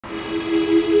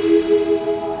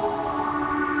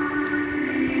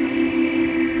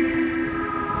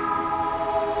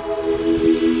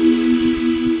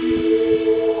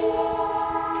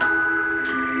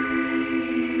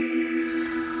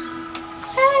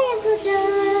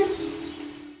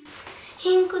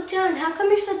Uncle John, how come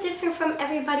you're so different from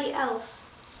everybody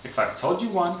else? If I've told you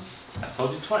once, I've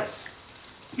told you twice.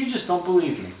 You just don't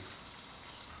believe me.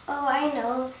 Oh, I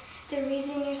know. The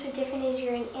reason you're so different is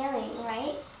you're an alien,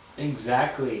 right?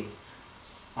 Exactly.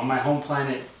 On my home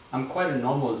planet, I'm quite a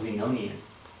normal Xenonian.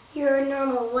 You're a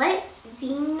normal what?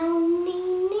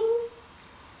 Xenonian?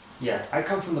 Yeah, I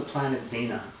come from the planet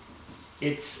Xena.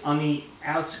 It's on the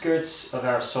outskirts of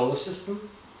our solar system.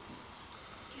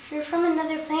 If you're from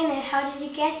another planet, how did you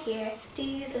get here? Do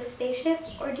you use a spaceship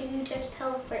or do you just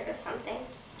teleport or something?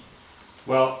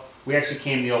 Well, we actually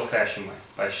came the old-fashioned way,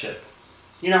 by ship.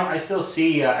 You know, I still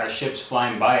see our ships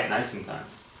flying by at night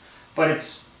sometimes. But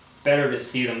it's better to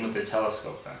see them with the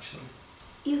telescope, actually.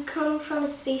 You come from a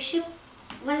spaceship?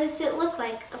 What does it look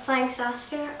like? A flying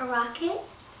saucer? A rocket?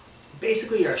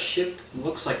 Basically, our ship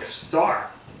looks like a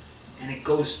star. And it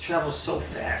travels so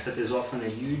fast that there's often a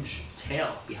huge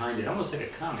tail behind it, almost like a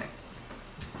comet.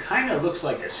 Kind of looks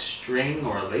like a string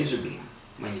or a laser beam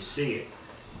when you see it.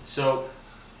 So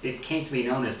it came to be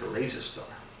known as the laser star.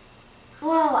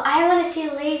 Whoa, I want to see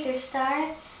a laser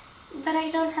star, but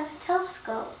I don't have a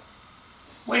telescope.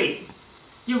 Wait,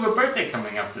 you have a birthday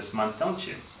coming up this month, don't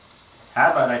you?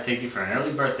 How about I take you for an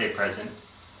early birthday present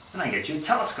and I get you a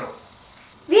telescope?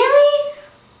 Really?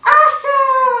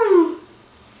 Awesome!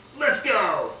 Let's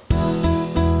go!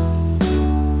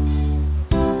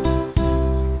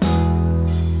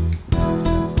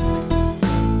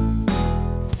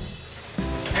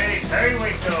 Hey,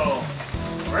 periwinkle!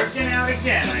 Working out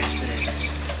again, I see.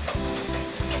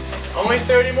 Only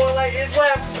 30 more light years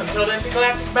left until the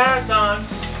intergalactic marathon.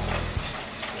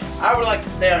 I would like to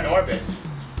stay on orbit.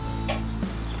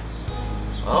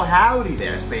 Well, howdy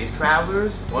there, space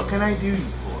travelers. What can I do you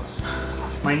for?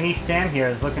 My niece Sam here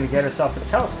is looking to get herself a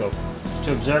telescope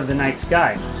to observe the night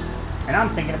sky. And I'm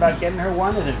thinking about getting her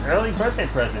one as an early birthday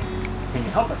present. Can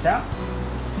you help us out?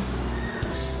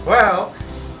 Well,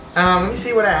 let me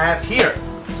see what I have here.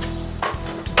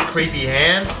 Creepy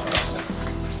hand?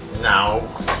 No.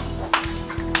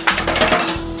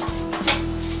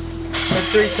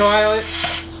 Mystery toilet?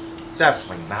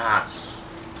 Definitely not.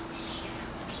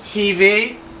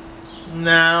 TV?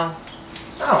 No.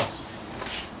 Oh.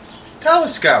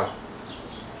 Telescope.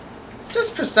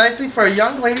 Just precisely for a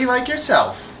young lady like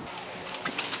yourself.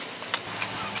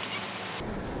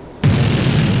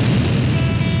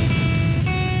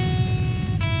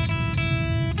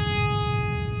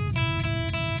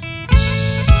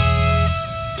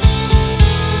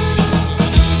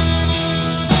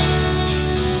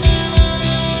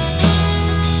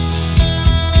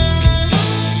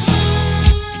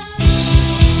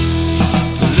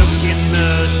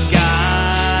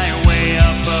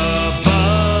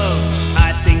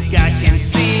 I think I can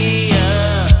see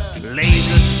ya.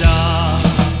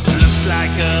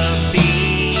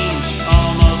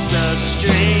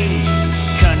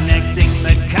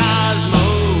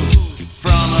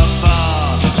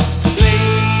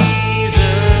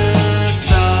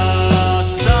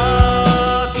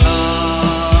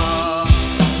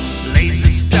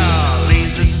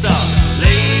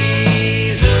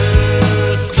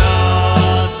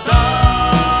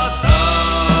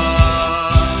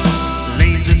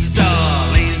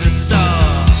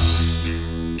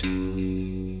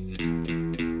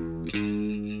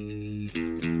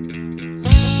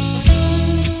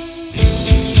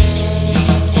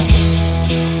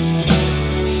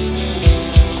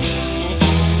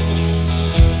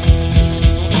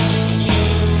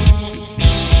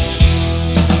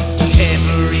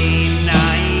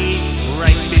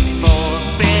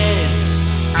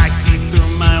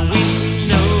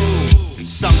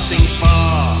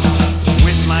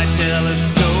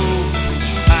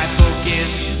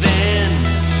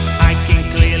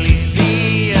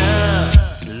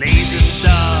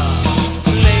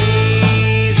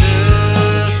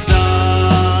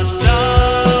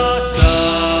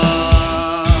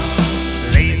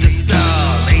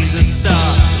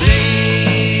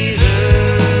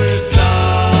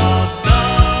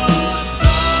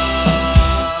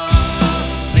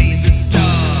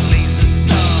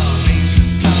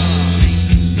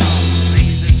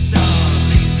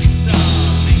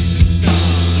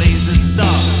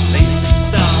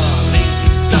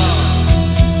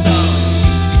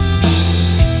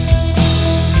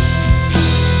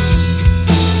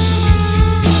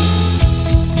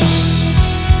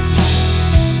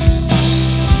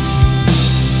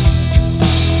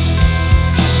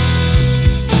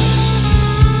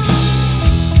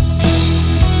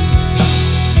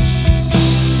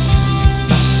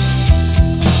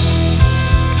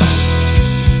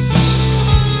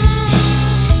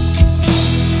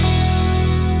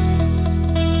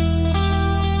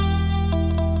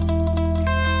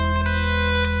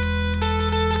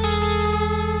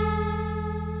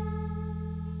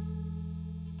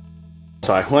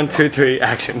 sorry. 1, 2, 3,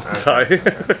 action. Sorry.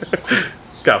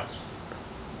 Go.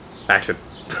 Action.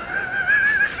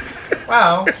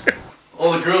 Wow.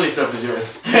 All the girly stuff is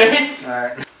yours.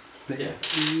 Alright. Yeah.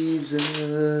 This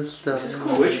is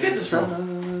cool. Where'd you get this from?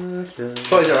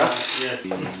 Toys R Us.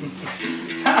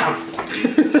 Tom!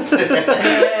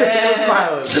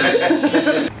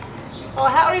 Oh,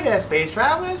 howdy there, space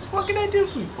travelers. What can I do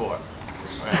for you for?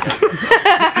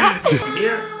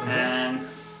 Here, and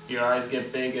your eyes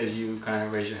get big as you kind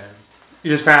of raise your head.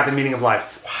 You just found out the meaning of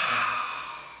life.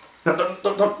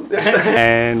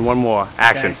 And one more.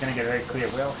 Action. Gonna get very clear.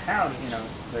 Well, howdy,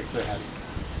 very clear howdy.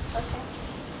 Okay.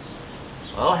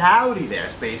 Well, howdy there,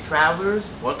 space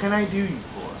travelers. What can I do you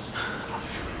for?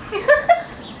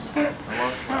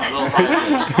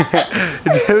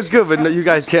 It was good, but no, you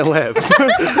guys can't laugh.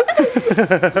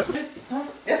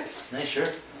 Yeah, it's a nice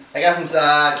shirt. I got from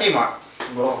Kmart.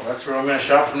 Well, that's where I'm gonna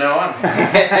shop from now on.